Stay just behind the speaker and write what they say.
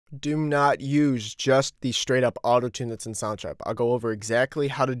do not use just the straight up auto-tune that's in Soundtrap. I'll go over exactly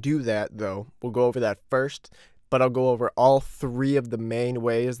how to do that though. We'll go over that first, but I'll go over all 3 of the main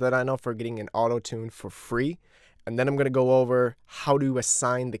ways that I know for getting an auto-tune for free. And then I'm going to go over how to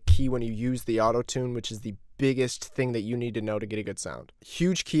assign the key when you use the auto-tune, which is the biggest thing that you need to know to get a good sound.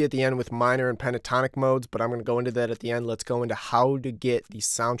 Huge key at the end with minor and pentatonic modes, but I'm going to go into that at the end. Let's go into how to get the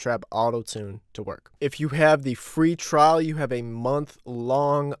Soundtrap auto-tune to work. If you have the free trial, you have a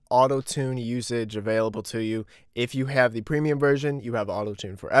month-long auto-tune usage available to you. If you have the premium version, you have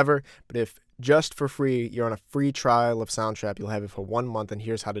auto-tune forever. But if just for free, you're on a free trial of Soundtrap, you'll have it for 1 month, and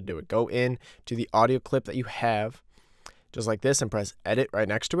here's how to do it. Go in to the audio clip that you have, just like this, and press edit right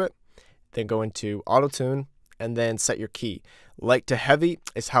next to it. Then go into auto-tune and then set your key. Light to heavy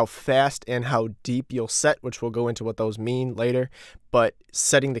is how fast and how deep you'll set, which we'll go into what those mean later. But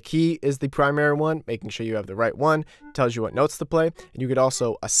setting the key is the primary one, making sure you have the right one, tells you what notes to play, and you could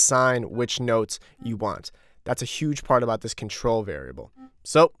also assign which notes you want. That's a huge part about this control variable.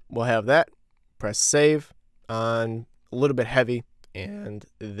 So we'll have that. Press save on a little bit heavy, and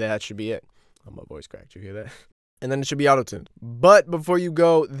that should be it. Oh, my voice cracked. You hear that? And then it should be auto-tuned. But before you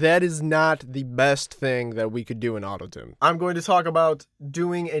go, that is not the best thing that we could do in auto-tune. I'm going to talk about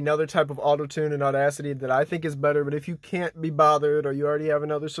doing another type of auto-tune in Audacity that I think is better, but if you can't be bothered or you already have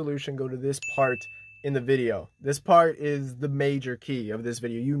another solution, go to this part in the video. This part is the major key of this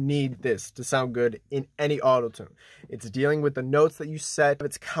video. You need this to sound good in any auto-tune. It's dealing with the notes that you set.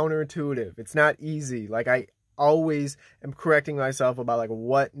 It's counterintuitive. It's not easy. Like, I always am correcting myself about like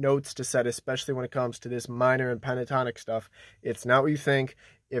what notes to set, especially when it comes to this minor and pentatonic stuff. It's not what you think.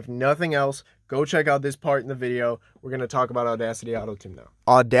 If nothing else, go check out this part in the video. We're going to talk about Audacity Auto-Tune now.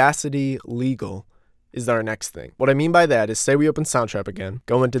 Audacity Legal is our next thing. What I mean by that is, say we open Soundtrap again,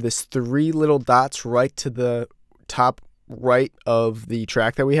 go into this 3 little dots right to the top right of the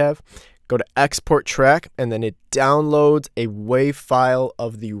track that we have, go to export track, and then it downloads a WAV file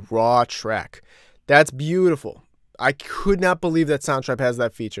of the raw track. That's beautiful. I could not believe that Soundtrap has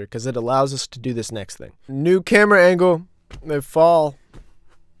that feature because it allows us to do this next thing. New camera angle, they fall.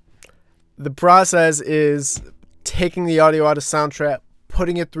 The process is taking the audio out of Soundtrap,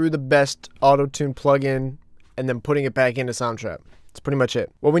 putting it through the best auto-tune plugin, and then putting it back into Soundtrap. That's pretty much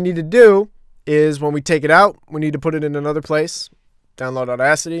it. What we need to do is when we take it out, we need to put it in another place, download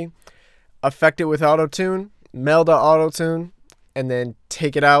Audacity, affect it with auto-tune, meld to auto-tune, and then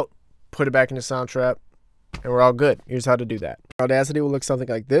take it out, put it back into Soundtrap, and we're all good. Here's how to do that. Audacity will look something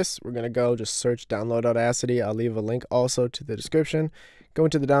like this. We're going to go just search download Audacity. I'll leave a link also to the description. Go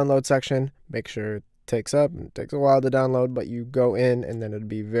into the download section, make sure it takes up, and it takes a while to download, but you go in and then it'll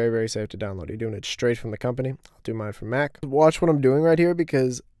be very, very safe to download. You're doing it straight from the company. I'll do mine from Mac. Watch what I'm doing right here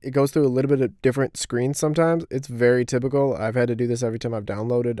because it goes through a little bit of different screens sometimes. It's very typical. I've had to do this every time I've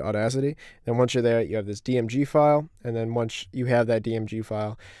downloaded Audacity. Then once you're there, you have this DMG file, and then once you have that DMG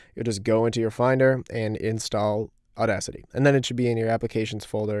file, you'll just go into your Finder and install Audacity, and then it should be in your applications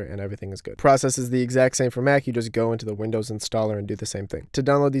folder and everything is good. Process is the exact same for Mac. You just go into the Windows installer and do the same thing. To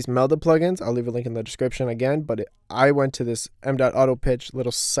download these melded plugins, I'll leave a link in the description again, but I went to this m.autopitch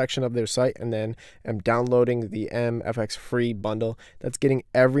little section of their site and then am downloading the MFX free bundle. That's getting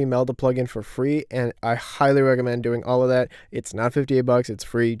every melded plugin for free, and I highly recommend doing all of that. It's not 58 bucks, it's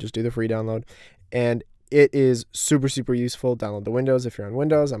free. Just do the free download, and it is super, super useful. Download the Windows if you're on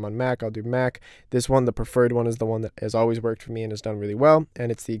Windows. I'm on Mac. I'll do Mac. This one, the preferred one, is the one that has always worked for me and has done really well.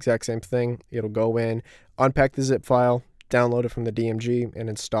 And it's the exact same thing. It'll go in, unpack the zip file, download it from the DMG, and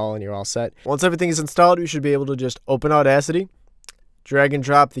install, and you're all set. Once everything is installed, you should be able to just open Audacity, drag and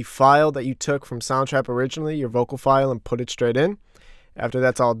drop the file that you took from Soundtrap originally, your vocal file, and put it straight in. After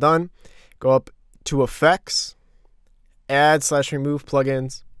that's all done, go up to Effects, Add/Remove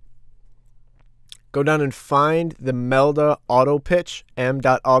Plugins. Go down and find the Melda Auto Pitch,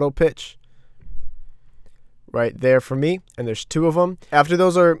 m.autopitch, right there for me, and there's 2 of them. After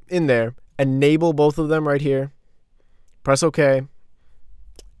those are in there, enable both of them right here. Press OK.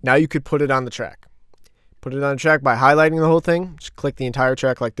 Now you could put it on the track. Put it on the track by highlighting the whole thing. Just click the entire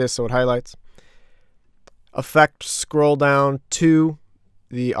track like this so it highlights. Effect, scroll down to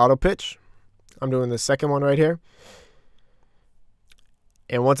the auto pitch. I'm doing the second one right here.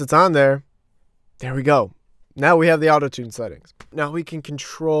 And once it's on there, there we go. Now we have the auto-tune settings. Now we can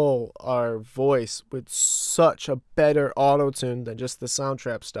control our voice with such a better auto-tune than just the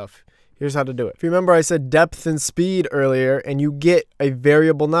Soundtrap stuff. Here's how to do it. If you remember, I said depth and speed earlier, and you get a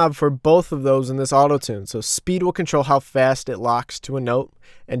variable knob for both of those in this auto-tune. So speed will control how fast it locks to a note,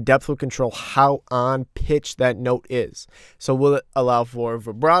 and depth will control how on pitch that note is. So will it allow for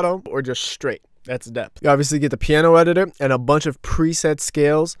vibrato or just straight? That's depth. You obviously get the piano editor and a bunch of preset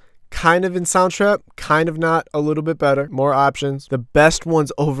scales, kind of in Soundtrap, kind of not, a little bit better, more options. The best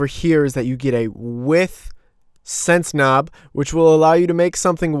ones over here is that you get a width sense knob, which will allow you to make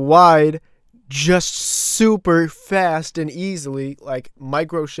something wide just super fast and easily, like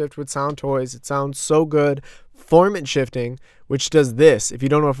micro shift with Sound Toys. It sounds so good. Formant shifting, which does this. If you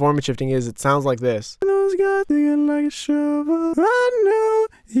don't know what formant shifting is, it sounds like this. Those guys thinking like a shovel. I know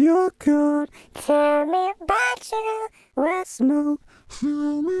you're good. Tell me about you. Red smoke.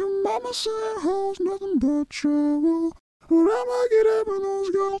 Feel me, mama say hoes nothing but trouble. Whenever I get up with those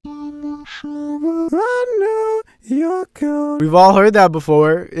girls, I'm a shovel. I know you're good. We've all heard that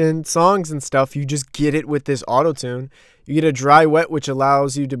before in songs and stuff. You just get it with this auto-tune. You get a dry wet, which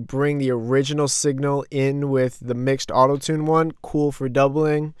allows you to bring the original signal in with the mixed auto-tune one. Cool for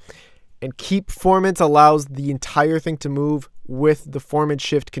doubling. And keep formant allows the entire thing to move with the formant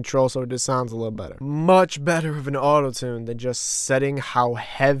shift control, so it just sounds a little better. Much better of an auto-tune than just setting how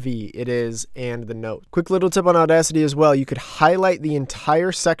heavy it is and the note. Quick little tip on Audacity as well. You could highlight the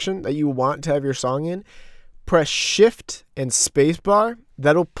entire section that you want to have your song in, press shift and spacebar.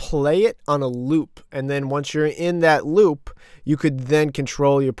 That'll play it on a loop, and then once you're in that loop, you could then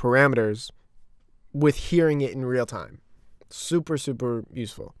control your parameters with hearing it in real time. Super, super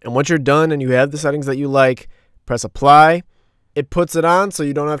useful. And once you're done and you have the settings that you like, press apply. It puts it on so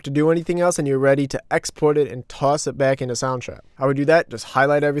you don't have to do anything else, and you're ready to export it and toss it back into Soundtrap. How we do that? Just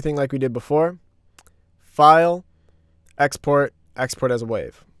highlight everything like we did before. File, export, export as a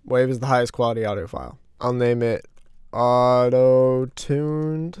wave. Wave is the highest quality audio file. I'll name it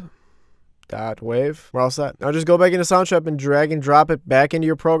auto-tuned.wave. We're all set. Now just go back into Soundtrap and drag and drop it back into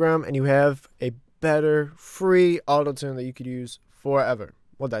your program, and you have a better free auto-tune that you could use forever.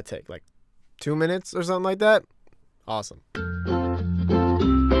 What'd that take? Like 2 minutes or something like that? Awesome.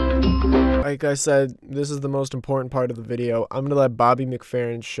 Like I said, this is the most important part of the video. I'm going to let Bobby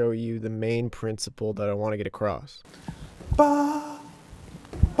McFerrin show you the main principle that I want to get across. Ba,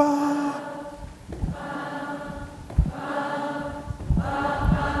 ba.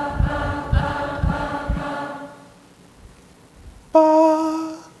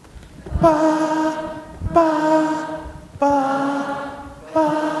 Ba, ba, ba, ba, ba, ba.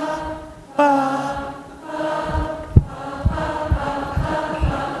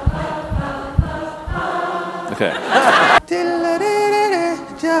 Okay.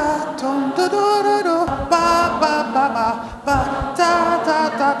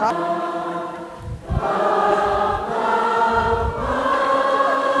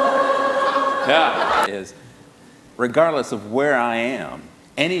 Yeah. Is regardless of where I am,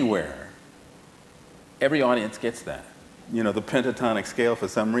 anywhere, every audience gets that. You know, the pentatonic scale for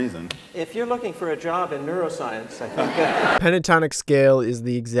some reason. If you're looking for a job in neuroscience, I think Pentatonic scale is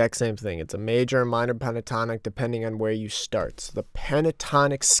the exact same thing. It's a major and minor pentatonic depending on where you start. So the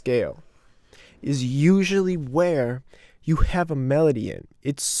pentatonic scale is usually where you have a melody in.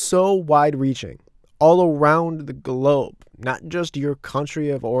 It's so wide-reaching, all around the globe, not just your country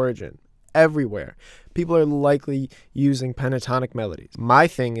of origin. Everywhere. People are likely using pentatonic melodies. My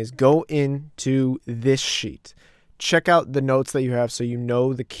thing is go into this sheet. Check out the notes that you have so you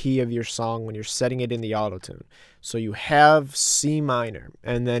know the key of your song when you're setting it in the auto-tune. So you have C minor,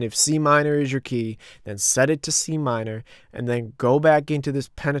 and then if C minor is your key, then set it to C minor, and then go back into this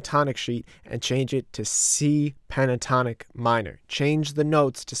pentatonic sheet and change it to C pentatonic minor. Change the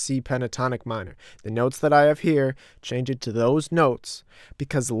notes to C pentatonic minor. The notes that I have here, change it to those notes,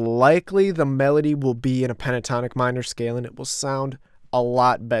 because likely the melody will be in a pentatonic minor scale and it will sound a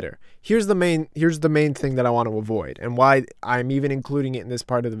lot better. Here's the main thing that I want to avoid, and why I'm even including it in this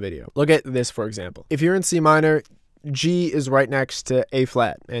part of the video. Look at this, for example. If you're in C minor, G is right next to A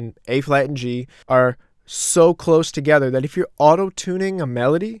flat, and A flat and G are so close together that if you're auto-tuning a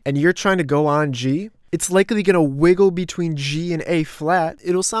melody and you're trying to go on G, it's likely going to wiggle between G and A flat.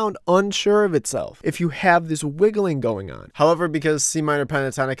 It'll sound unsure of itself if you have this wiggling going on. However, because C minor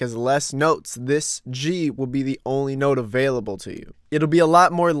pentatonic has less notes, this G will be the only note available to you. It'll be a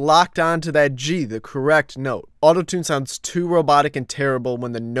lot more locked onto that G, the correct note. Autotune sounds too robotic and terrible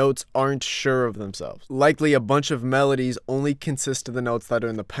when the notes aren't sure of themselves. Likely a bunch of melodies only consist of the notes that are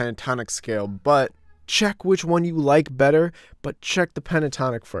in the pentatonic scale, but check which one you like better, but check the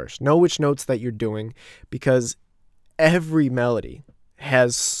pentatonic first. Know which notes that you're doing, because every melody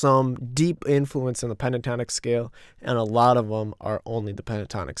has some deep influence in the pentatonic scale, and a lot of them are only the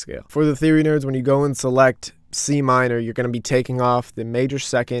pentatonic scale. For the theory nerds, when you go and select C minor, you're going to be taking off the major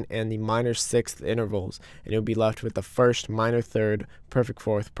second and the minor sixth intervals, and you'll be left with the first, minor third, perfect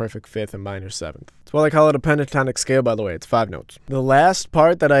fourth, perfect fifth, and minor seventh. That's why I call it a pentatonic scale, by the way. It's 5 notes. The last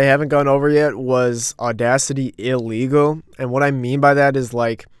part that I haven't gone over yet was Audacity illegal, and what I mean by that is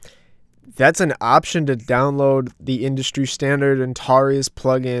like, that's an option to download the industry standard Antares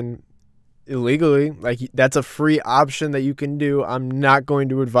plugin illegally. Like, that's a free option that you can do. I'm not going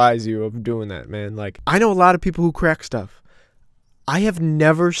to advise you of doing that, man. Like, I know a lot of people who crack stuff. I have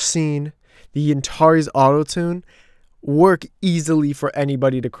never seen the Antares Autotune work easily for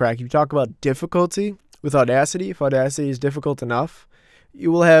anybody to crack. You talk about difficulty with Audacity. If Audacity is difficult enough,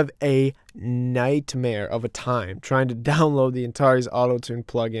 you will have a nightmare of a time trying to download the Antares Autotune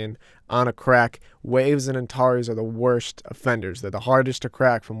plugin on a crack. Waves and Antares are the worst offenders. They're the hardest to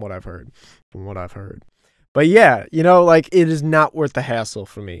crack from what I've heard. But yeah, you know, like, it is not worth the hassle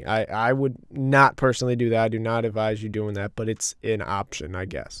for me. I would not personally do that. I do not advise you doing that, but it's an option, I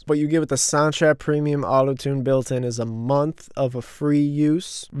guess. What you get with the Soundtrap Premium Autotune built-in is a month of a free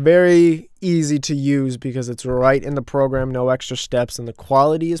use. Very easy to use because it's right in the program, no extra steps, and the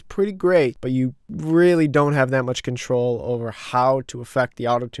quality is pretty great, but you really don't have that much control over how to affect the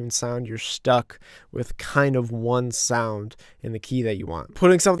autotune sound. You're stuck with kind of one sound in the key that you want.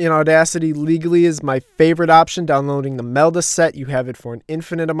 Putting something in Audacity legally is my favorite option. Downloading the Melda set, you have it for an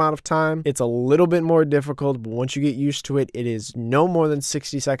infinite amount of time. It's a little bit more difficult, but once you get used to it, it is no more than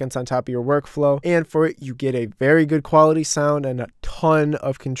 60 seconds on top of your workflow, and for it, you get a very good quality sound and a ton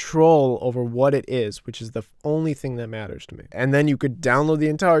of control over what it is, which is the only thing that matters to me. And then you could download the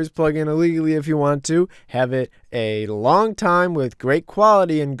Antares plugin illegally if you want to, have it a long time with great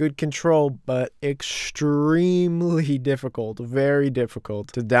quality and good control, but extremely difficult, very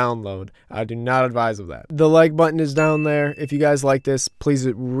difficult to download. I do not advise of that. The like button is down there. If you guys like this, please,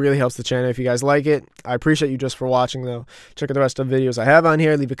 it really helps the channel if you guys like it. I appreciate you just for watching, though. Check out the rest of the videos I have on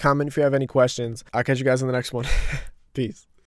here. Leave a comment if you have any questions. I'll catch you guys in the next one. Peace.